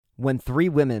When 3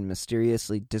 women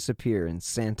mysteriously disappear in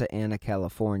Santa Ana,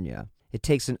 California, it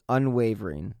takes an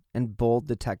unwavering and bold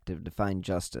detective to find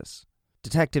justice.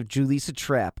 Detective Julissa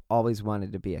Trapp always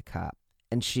wanted to be a cop,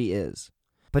 and she is.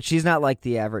 But she's not like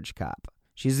the average cop.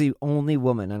 She's the only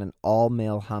woman on an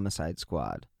all-male homicide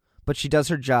squad. But she does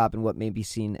her job in what may be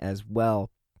seen as, well,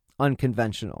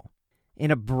 unconventional. In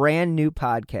a brand new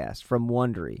podcast from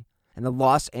Wondery and the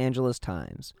Los Angeles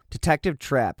Times, Detective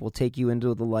Trapp will take you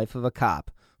into the life of a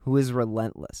cop who is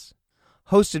relentless.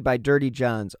 Hosted by Dirty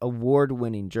John's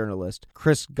award-winning journalist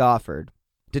Chris Goffard,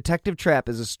 Detective Trapp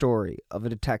is a story of a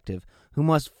detective who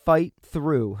must fight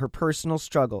through her personal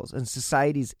struggles and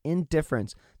society's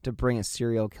indifference to bring a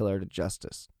serial killer to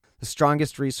justice. The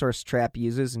strongest resource Trapp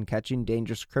uses in catching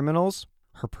dangerous criminals?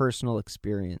 Her personal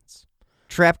experience.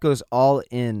 Trapp goes all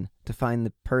in to find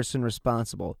the person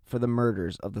responsible for the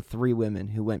murders of the 3 women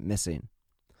who went missing.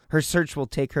 Her search will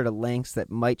take her to lengths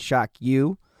that might shock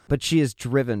you, but she is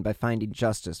driven by finding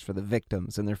justice for the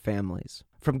victims and their families.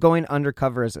 From going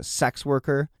undercover as a sex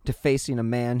worker to facing a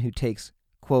man who takes,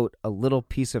 quote, a little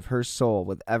piece of her soul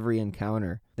with every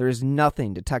encounter, there is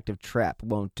nothing Detective Trapp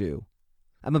won't do.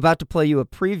 I'm about to play you a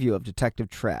preview of Detective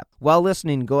Trapp. While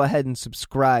listening, go ahead and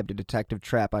subscribe to Detective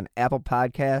Trapp on Apple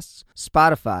Podcasts,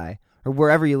 Spotify, or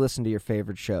wherever you listen to your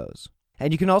favorite shows.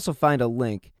 And you can also find a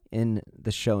link in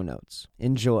the show notes.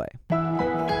 Enjoy.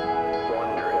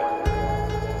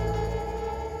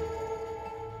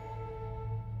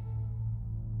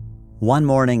 One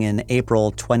morning in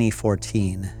April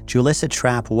 2014, Julissa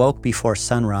Trapp woke before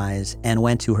sunrise and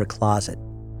went to her closet.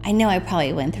 I know I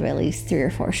probably went through at least 3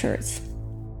 or 4 shirts.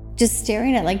 Just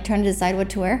staring at, trying to decide what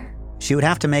to wear. She would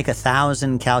have to make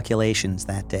 1,000 calculations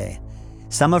that day.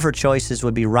 Some of her choices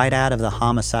would be right out of the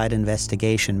homicide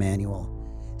investigation manual.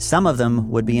 Some of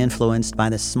them would be influenced by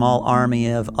the small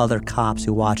army of other cops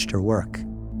who watched her work.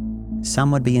 Some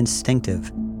would be instinctive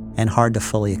and hard to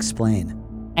fully explain.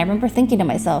 I remember thinking to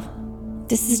myself,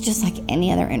 this is just like any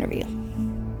other interview.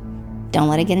 Don't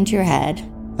let it get into your head.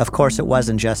 Of course, it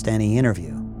wasn't just any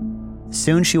interview.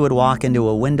 Soon she would walk into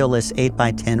a windowless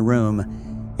 8x10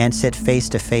 room and sit face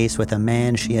to face with a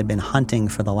man she had been hunting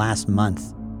for the last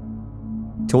month.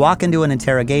 To walk into an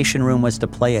interrogation room was to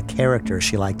play a character,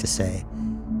 she liked to say,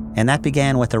 and that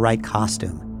began with the right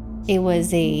costume. It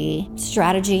was a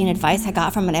strategy and advice I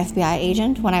got from an FBI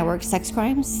agent when I worked sex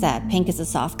crimes, that pink is a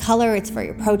soft color, it's very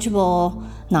approachable,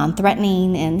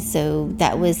 non-threatening, and so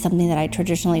that was something that I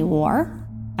traditionally wore.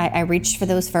 I reached for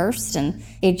those first, and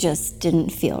it just didn't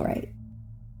feel right.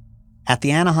 At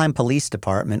the Anaheim Police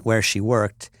Department, where she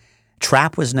worked,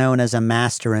 Trapp was known as a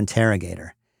master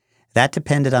interrogator. That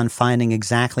depended on finding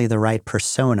exactly the right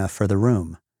persona for the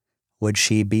room. Would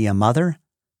she be a mother?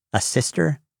 A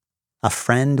sister? A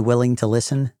friend willing to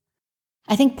listen?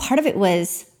 I think part of it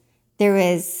was there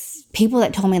was people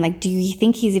that told me, do you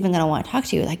think he's even going to want to talk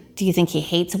to you? Do you think he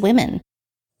hates women?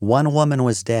 One woman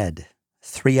was dead.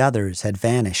 3 others had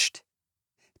vanished.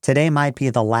 Today might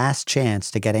be the last chance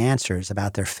to get answers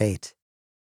about their fate.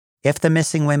 If the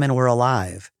missing women were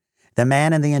alive, the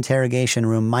man in the interrogation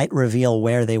room might reveal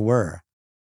where they were.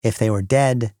 If they were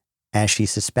dead, as she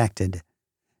suspected,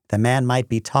 the man might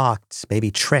be talked,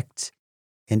 maybe tricked,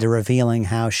 into revealing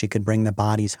how she could bring the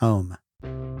bodies home.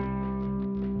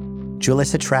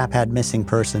 Julissa Trapp had missing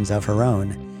persons of her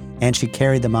own, and she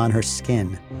carried them on her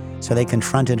skin, so they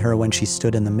confronted her when she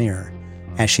stood in the mirror,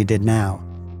 as she did now.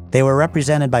 They were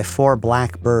represented by 4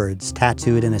 black birds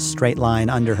tattooed in a straight line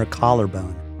under her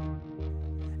collarbone.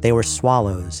 They were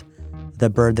swallows, the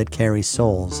bird that carries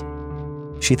souls.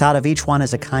 She thought of each one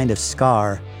as a kind of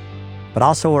scar, but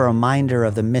also a reminder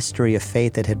of the mystery of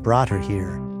fate that had brought her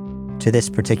here, to this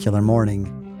particular morning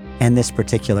and this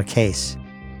particular case.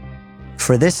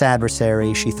 For this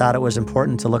adversary, she thought it was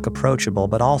important to look approachable,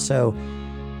 but also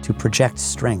to project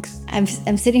strength. I'm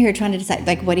sitting here trying to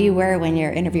decide, what do you wear when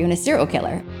you're interviewing a serial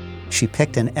killer? She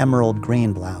picked an emerald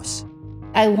green blouse.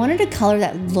 I wanted a color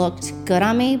that looked good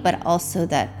on me, but also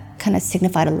that kind of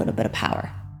signified a little bit of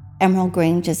power. Emerald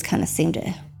green just kind of seemed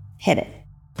to hit it.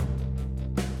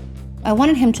 I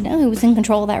wanted him to know who was in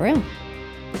control of that room.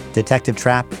 Detective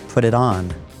Trapp put it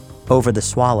on, over the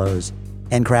swallows,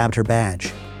 and grabbed her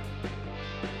badge.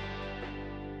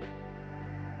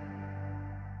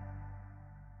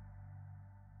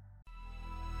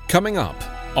 Coming up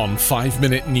on 5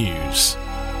 Minute News,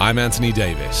 I'm Anthony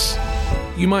Davis.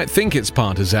 You might think it's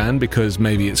partisan because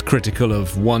maybe it's critical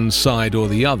of one side or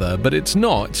the other, but it's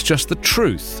not. It's just the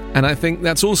truth. And I think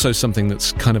that's also something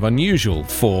that's kind of unusual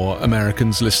for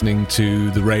Americans listening to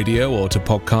the radio or to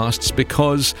podcasts,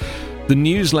 because The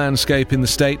news landscape in the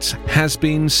States has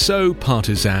been so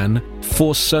partisan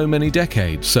for so many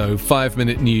decades, so 5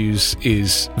 Minute News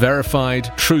is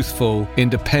verified, truthful,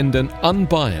 independent,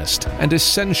 unbiased, and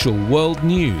essential world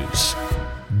news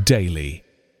daily.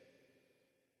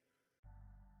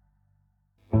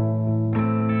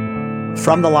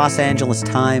 From the Los Angeles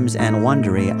Times and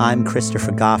Wondery, I'm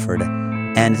Christopher Goffard,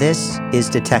 and this is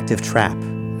Detective Trapp.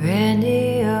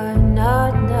 Ready or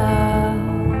not now,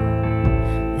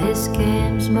 this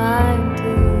game's mine to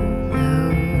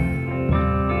lose.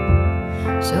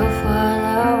 So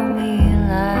follow me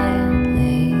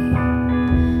lightly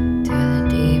to the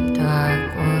deep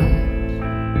dark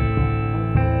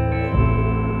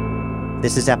woods.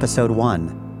 This is episode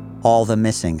 1, All the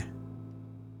Missing.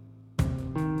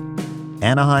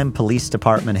 Anaheim Police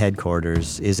Department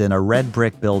headquarters is in a red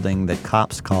brick building that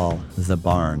cops call The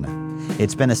Barn.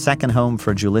 It's been a second home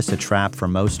for Julissa Trapp for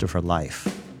most of her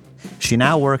life. She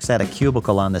now works at a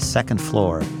cubicle on the second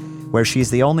floor, where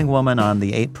she's the only woman on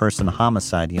the 8-person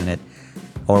homicide unit,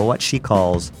 or what she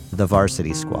calls the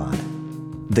Varsity Squad.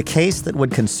 The case that would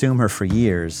consume her for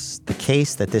years, the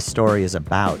case that this story is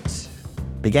about,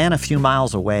 began a few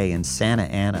miles away in Santa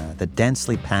Ana, the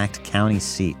densely packed county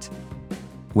seat.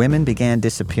 Women began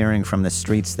disappearing from the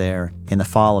streets there in the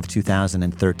fall of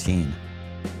 2013.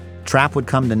 Trapp would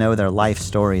come to know their life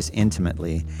stories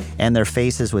intimately, and their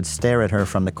faces would stare at her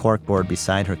from the corkboard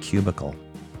beside her cubicle.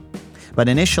 But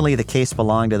initially, the case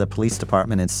belonged to the police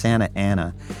department in Santa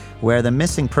Ana, where the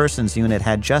missing persons unit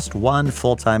had just one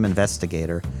full-time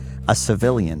investigator, a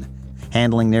civilian,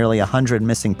 handling nearly 100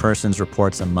 missing persons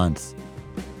reports a month.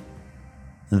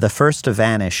 The first to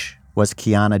vanish was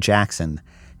Kiana Jackson,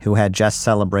 who had just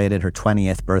celebrated her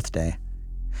 20th birthday.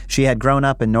 She had grown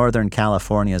up in Northern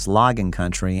California's logging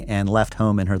country and left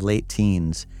home in her late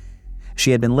teens.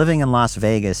 She had been living in Las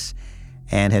Vegas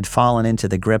and had fallen into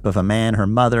the grip of a man her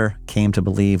mother came to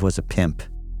believe was a pimp.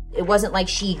 It wasn't like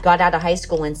she got out of high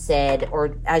school and said,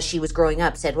 or as she was growing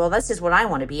up, said, well, this is what I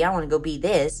want to be. I want to go be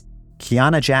this.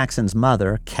 Kiana Jackson's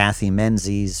mother, Kathy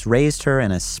Menzies, raised her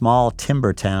in a small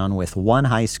timber town with one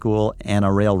high school and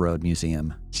a railroad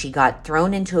museum. She got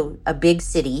thrown into a big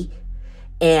city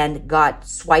and got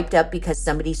swiped up because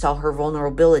somebody saw her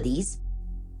vulnerabilities.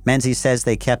 Menzies says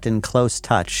they kept in close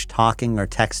touch, talking or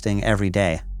texting every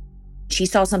day. She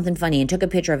saw something funny and took a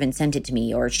picture of it and sent it to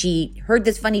me, or she heard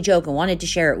this funny joke and wanted to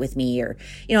share it with me, or,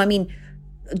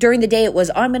 during the day it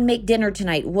was, I'm going to make dinner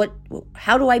tonight.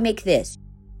 How do I make this?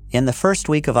 In the first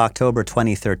week of October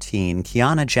 2013,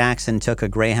 Kiana Jackson took a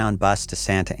Greyhound bus to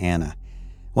Santa Ana.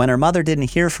 When her mother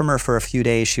didn't hear from her for a few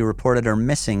days, she reported her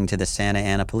missing to the Santa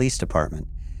Ana Police Department.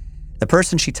 The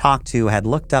person she talked to had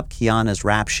looked up Kiana's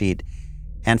rap sheet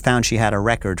and found she had a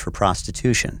record for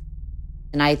prostitution.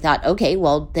 And I thought,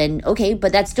 but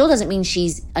that still doesn't mean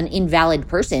she's an invalid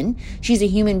person. She's a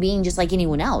human being just like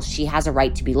anyone else. She has a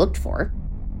right to be looked for.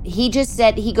 He just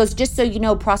said, just so you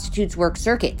know, prostitutes work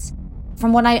circuits.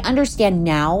 From what I understand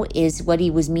now is what he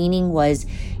was meaning was,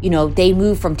 they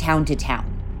move from town to town.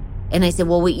 And I said,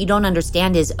 well, what you don't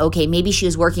understand is, okay, maybe she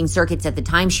was working circuits at the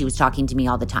time she was talking to me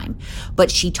all the time, but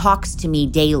she talks to me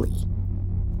daily.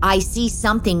 I see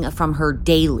something from her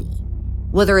daily,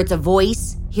 whether it's a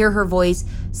voice, hear her voice,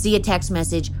 see a text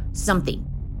message, something.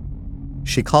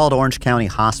 She called Orange County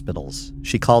hospitals.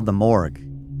 She called the morgue.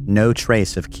 No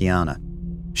trace of Kiana.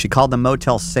 She called the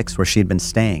Motel 6 where she'd been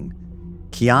staying.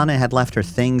 Kiana had left her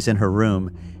things in her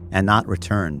room and not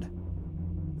returned.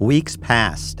 Weeks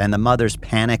passed, and the mother's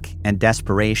panic and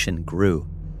desperation grew.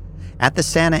 At the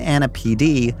Santa Ana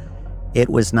PD, it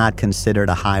was not considered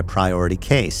a high-priority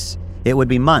case. It would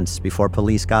be months before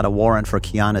police got a warrant for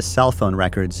Kiana's cell phone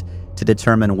records to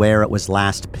determine where it was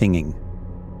last pinging.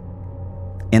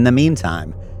 In the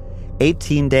meantime,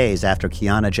 18 days after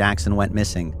Kiana Jackson went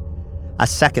missing, a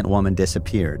second woman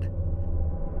disappeared.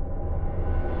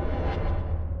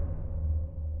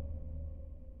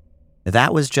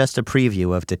 That was just a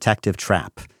preview of Detective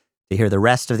Trapp. To hear the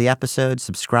rest of the episode,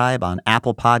 subscribe on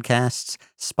Apple Podcasts,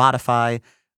 Spotify,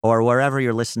 or wherever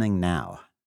you're listening now.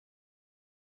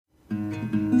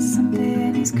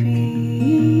 Something is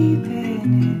creeping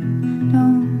in,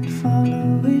 don't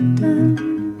follow it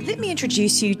down. Let me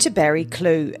introduce you to Barry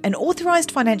Clue, an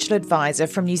authorised financial advisor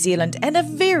from New Zealand and a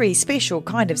very special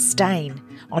kind of stain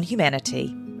on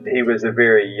humanity. He was a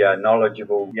very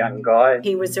knowledgeable young guy.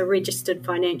 He was a registered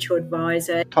financial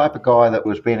advisor. Type of guy that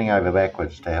was bending over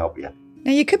backwards to help you.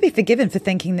 Now, you could be forgiven for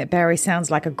thinking that Barry sounds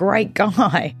like a great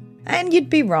guy, and you'd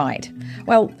be right.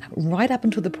 Well, right up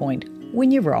until the point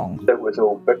when you're wrong. It was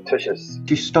all fictitious.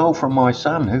 She stole from my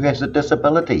son, who has a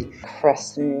disability.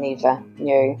 Chris never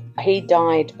knew. He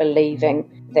died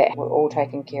believing that were all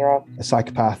taken care of. A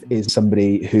psychopath is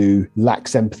somebody who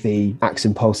lacks empathy, acts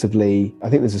impulsively. I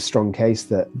think there's a strong case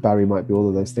that Barry might be all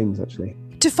of those things, actually.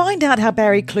 To find out how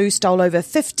Barry Clue stole over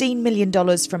 $15 million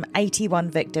from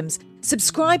 81 victims,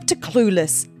 subscribe to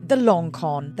Clueless, The Long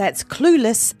Con. That's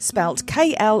Clueless, spelt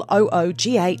Klooghless.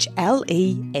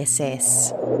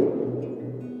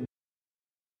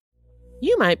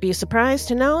 You might be surprised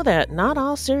to know that not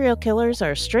all serial killers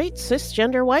are straight,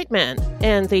 cisgender white men,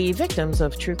 and the victims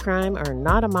of true crime are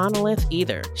not a monolith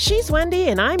either. She's Wendy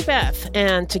and I'm Beth,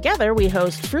 and together we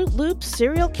host Fruit Loops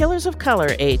Serial Killers of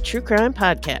Color, a true crime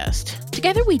podcast.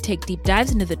 Together we take deep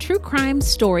dives into the true crime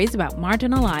stories about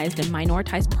marginalized and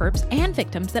minoritized perps and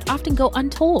victims that often go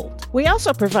untold. We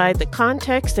also provide the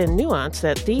context and nuance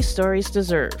that these stories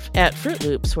deserve. At Fruit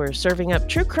Loops, we're serving up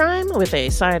true crime with a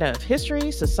side of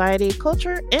history, society,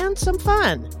 culture, and some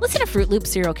fun. Listen to Fruit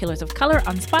Loops Serial Killers of Color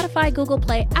on Spotify, Google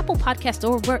Play, Apple Podcasts,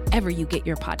 or wherever you get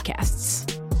your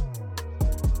podcasts.